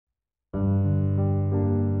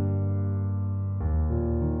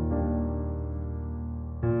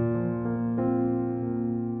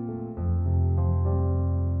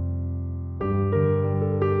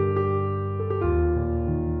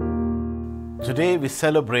Today we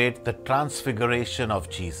celebrate the Transfiguration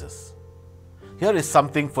of Jesus. Here is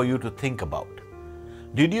something for you to think about.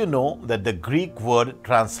 Did you know that the Greek word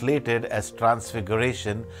translated as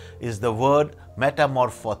transfiguration is the word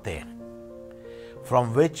metamorphosis,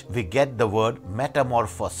 from which we get the word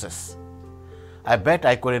metamorphosis? I bet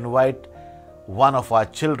I could invite one of our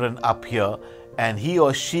children up here and he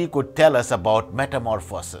or she could tell us about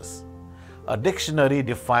metamorphosis. A dictionary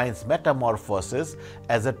defines metamorphosis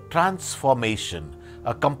as a transformation,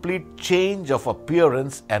 a complete change of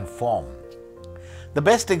appearance and form. The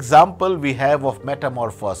best example we have of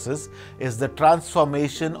metamorphosis is the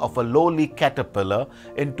transformation of a lowly caterpillar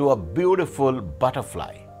into a beautiful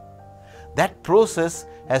butterfly. That process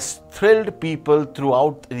has thrilled people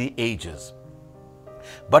throughout the ages.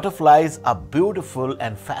 Butterflies are beautiful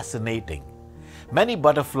and fascinating. Many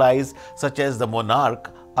butterflies, such as the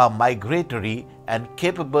monarch, are migratory and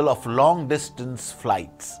capable of long-distance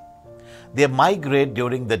flights. They migrate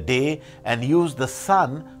during the day and use the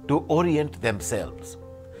sun to orient themselves.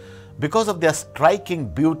 Because of their striking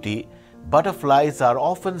beauty, butterflies are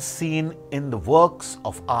often seen in the works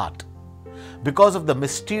of art. Because of the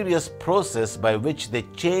mysterious process by which they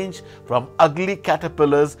change from ugly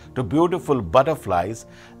caterpillars to beautiful butterflies,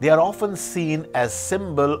 they are often seen as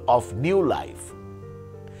symbol of new life.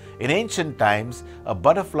 In ancient times, a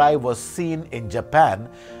butterfly was seen in Japan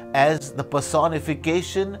as the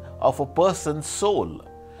personification of a person's soul,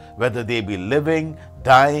 whether they be living,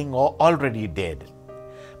 dying, or already dead.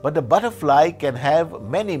 But the butterfly can have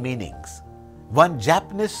many meanings. One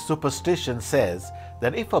Japanese superstition says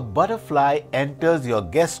that if a butterfly enters your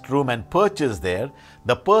guest room and perches there,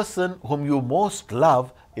 the person whom you most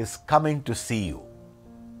love is coming to see you.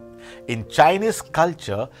 In Chinese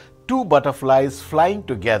culture, two butterflies flying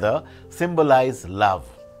together symbolize love.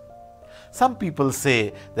 Some people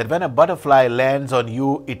say that when a butterfly lands on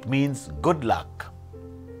you, it means good luck.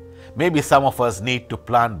 Maybe some of us need to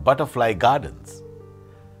plant butterfly gardens.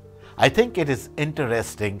 I think it is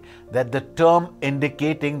interesting that the term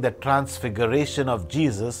indicating the transfiguration of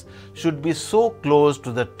Jesus should be so close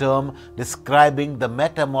to the term describing the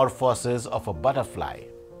metamorphosis of a butterfly.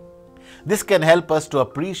 This can help us to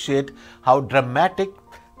appreciate how dramatic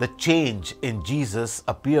the change in Jesus'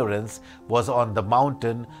 appearance was on the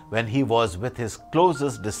mountain when he was with his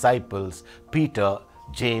closest disciples, Peter,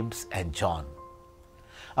 James, and John.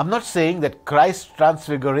 I'm not saying that Christ's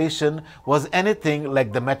transfiguration was anything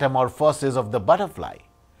like the metamorphosis of the butterfly.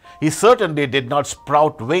 He certainly did not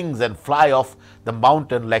sprout wings and fly off the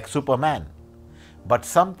mountain like Superman. But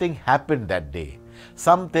something happened that day,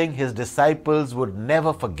 something his disciples would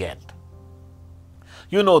never forget.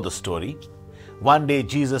 You know the story. One day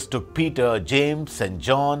Jesus took Peter, James, and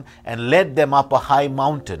John and led them up a high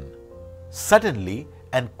mountain. Suddenly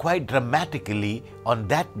and quite dramatically on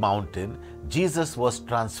that mountain, Jesus was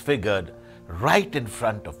transfigured right in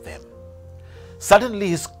front of them. Suddenly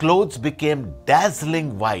his clothes became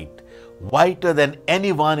dazzling white, whiter than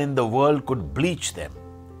anyone in the world could bleach them.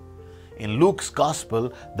 In Luke's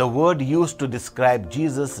Gospel, the word used to describe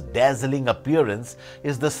Jesus' dazzling appearance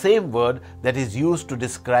is the same word that is used to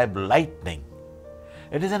describe lightning.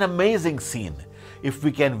 It is an amazing scene. If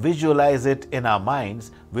we can visualize it in our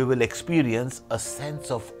minds, we will experience a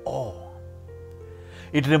sense of awe.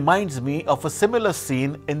 It reminds me of a similar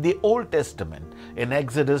scene in the Old Testament in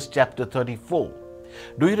Exodus chapter 34.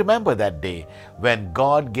 Do you remember that day when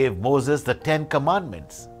God gave Moses the 10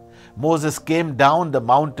 Commandments? Moses came down the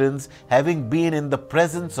mountains having been in the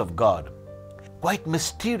presence of God. Quite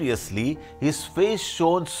mysteriously, his face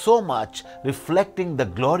shone so much, reflecting the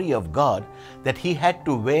glory of God, that he had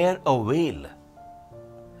to wear a veil.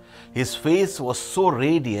 His face was so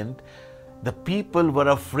radiant, the people were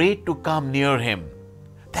afraid to come near him.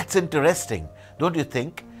 That's interesting, don't you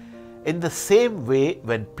think? In the same way,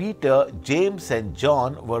 when Peter, James, and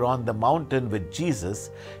John were on the mountain with Jesus,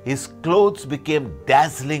 his clothes became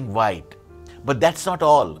dazzling white. But that's not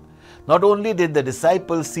all. Not only did the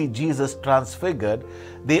disciples see Jesus transfigured,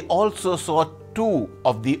 they also saw two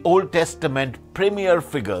of the Old Testament premier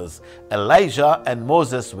figures, Elijah and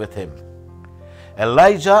Moses, with him.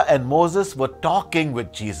 Elijah and Moses were talking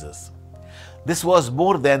with Jesus. This was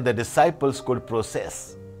more than the disciples could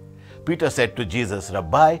process. Peter said to Jesus,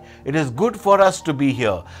 "Rabbi, it is good for us to be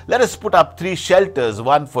here. Let us put up 3 shelters,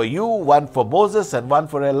 one for you, one for Moses, and one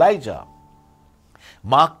for Elijah."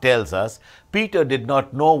 Mark tells us Peter did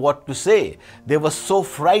not know what to say. They were so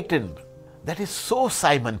frightened. That is so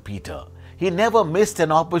Simon Peter. He never missed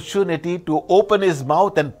an opportunity to open his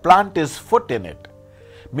mouth and plant his foot in it.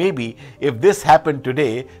 Maybe if this happened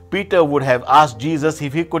today, Peter would have asked Jesus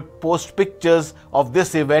if he could post pictures of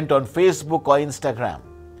this event on Facebook or Instagram.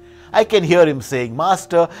 I can hear him saying,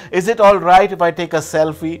 "Master, is it all right if I take a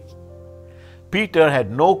selfie?" Peter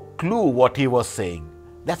had no clue what he was saying.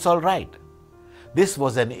 That's all right. This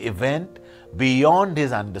was an event beyond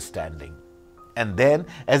his understanding. And then,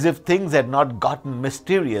 as if things had not gotten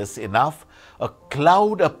mysterious enough, a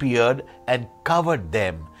cloud appeared and covered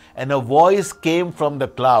them, and a voice came from the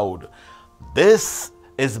cloud, "This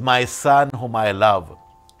is my son whom I love.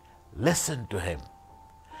 Listen to him."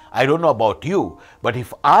 I don't know about you, but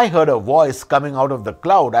if I heard a voice coming out of the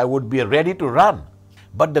cloud, I would be ready to run.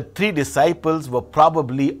 But the three disciples were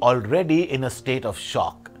probably already in a state of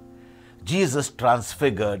shock. Jesus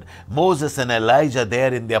transfigured, Moses and Elijah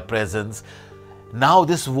there in their presence. Now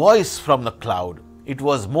this voice from the cloud, it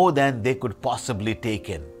was more than they could possibly take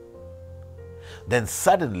in. Then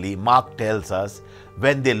suddenly, Mark tells us,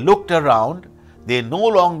 when they looked around, they no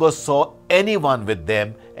longer saw anyone with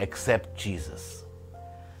them except Jesus.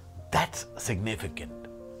 That's significant.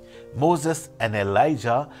 Moses and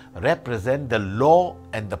Elijah represent the law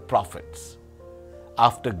and the prophets.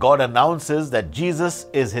 After God announces that Jesus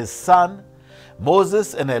is his son,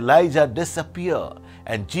 Moses and Elijah disappear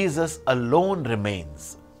and Jesus alone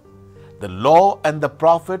remains. The law and the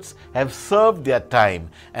prophets have served their time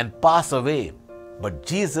and pass away, but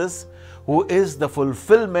Jesus, who is the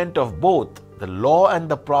fulfillment of both the law and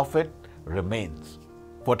the prophet, remains.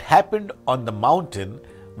 What happened on the mountain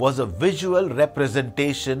was a visual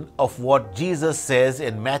representation of what Jesus says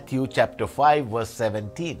in Matthew chapter 5 verse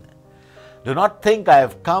 17. "Do not think I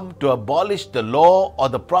have come to abolish the law or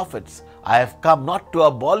the prophets. I have come not to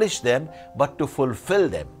abolish them, but to fulfill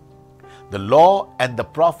them." The law and the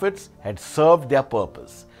prophets had served their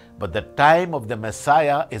purpose, but the time of the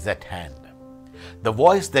Messiah is at hand. The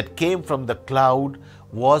voice that came from the cloud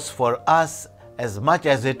was for us as much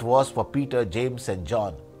as it was for Peter, James, and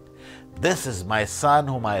John. "This is my son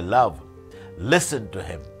whom I love. Listen to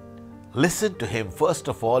him." Listen to him, first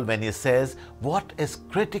of all, when he says what is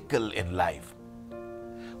critical in life.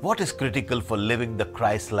 What is critical for living the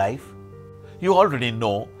Christ life? You already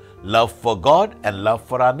know love for God and love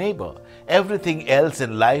for our neighbor. Everything else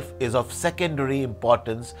in life is of secondary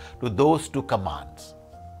importance to those two commands.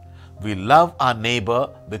 We love our neighbor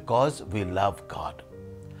because we love God.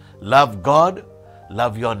 Love God,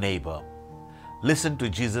 love your neighbor. Listen to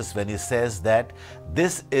Jesus when he says that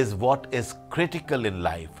this is what is critical in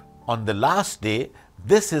life. On the last day,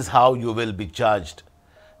 this is how you will be judged.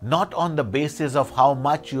 Not on the basis of how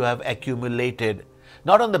much you have accumulated,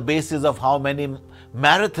 not on the basis of how many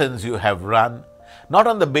marathons you have run, not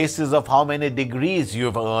on the basis of how many degrees you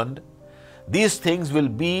have earned. These things will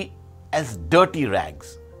be as dirty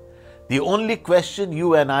rags. The only question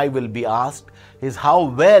you and I will be asked is how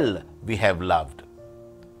well we have loved.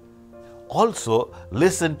 Also,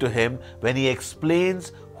 listen to him when he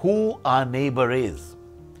explains who our neighbor is.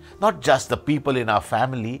 Not just the people in our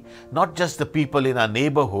family, not just the people in our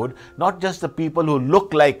neighborhood, not just the people who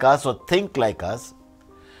look like us or think like us.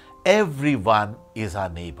 Everyone is our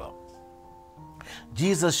neighbor.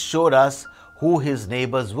 Jesus showed us who his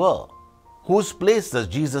neighbors were. Whose place does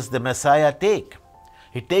Jesus the Messiah take?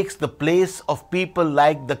 He takes the place of people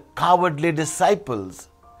like the cowardly disciples,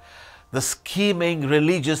 the scheming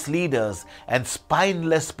religious leaders and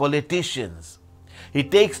spineless politicians. He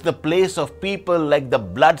takes the place of people like the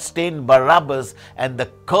bloodstained Barabbas and the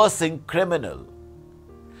cursing criminal.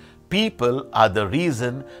 People are the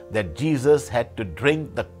reason that Jesus had to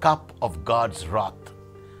drink the cup of God's wrath.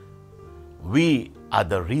 We are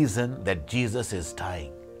the reason that Jesus is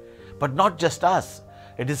dying. But not just us.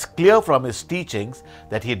 It is clear from his teachings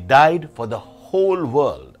that he died for the whole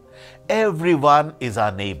world. Everyone is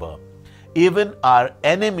our neighbor. Even our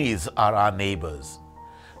enemies are our neighbors.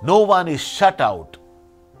 No one is shut out.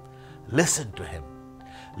 Listen to him.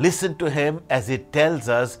 Listen to him as he tells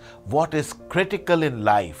us what is critical in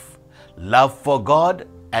life. Love for God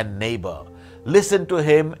and neighbor. Listen to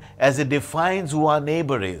him as he defines who our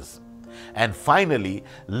neighbor is. And finally,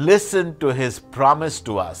 listen to his promise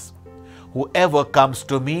to us. Whoever comes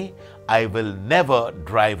to me, I will never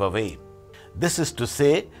drive away. This is to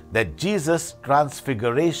say that Jesus'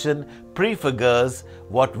 transfiguration prefigures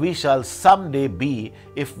what we shall someday be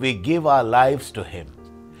if we give our lives to him.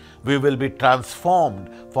 We will be transformed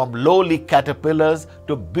from lowly caterpillars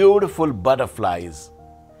to beautiful butterflies.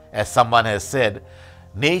 As someone has said,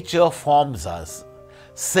 nature forms us,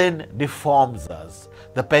 sin deforms us,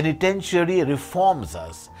 the penitentiary reforms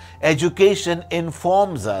us, education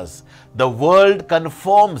informs us, the world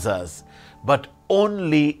conforms us, but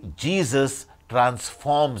only Jesus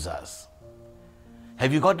transforms us.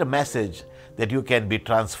 Have you got the message that you can be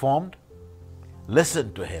transformed?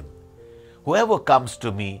 Listen to him. Whoever comes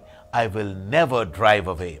to me, I will never drive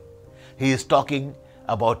away. He is talking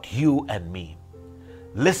about you and me.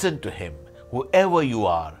 Listen to Him. Whoever you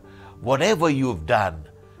are, whatever you've done,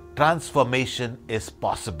 transformation is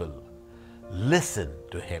possible. Listen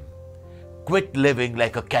to Him. Quit living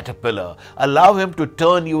like a caterpillar. Allow Him to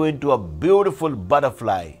turn you into a beautiful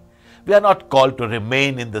butterfly. We are not called to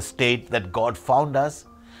remain in the state that God found us,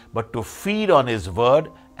 but to feed on His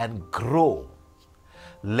word and grow.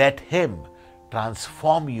 Let Him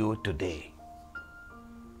transform you today.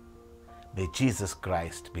 May Jesus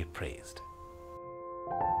Christ be praised.